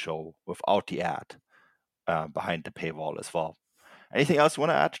previous show without the ad behind the paywall as well. Anything else you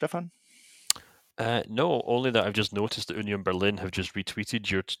want to add, Stefan? No, only that I've just noticed that Union Berlin have just retweeted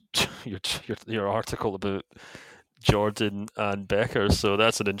your article about Jordan and Becker, so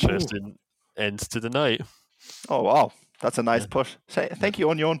that's an interesting end to the night. Oh wow, that's a nice push. Thank you,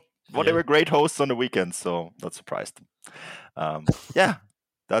 Union. Well, they were great hosts on the weekend, so not surprised.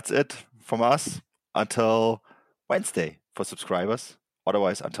 That's it from us until Wednesday for subscribers.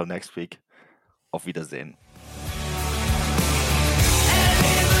 Otherwise, until next week. Auf Wiedersehen.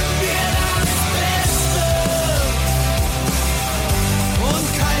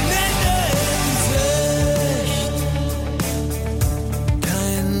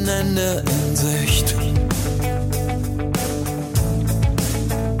 Ende in Sicht.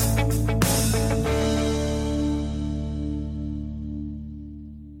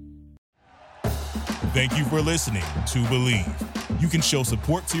 Thank you for listening to Believe. You can show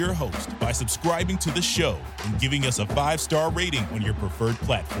support to your host by subscribing to the show and giving us a 5-star rating on your preferred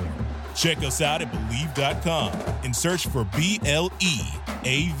platform. Check us out at Believe.com and search for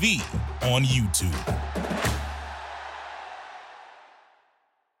BLEAV on YouTube.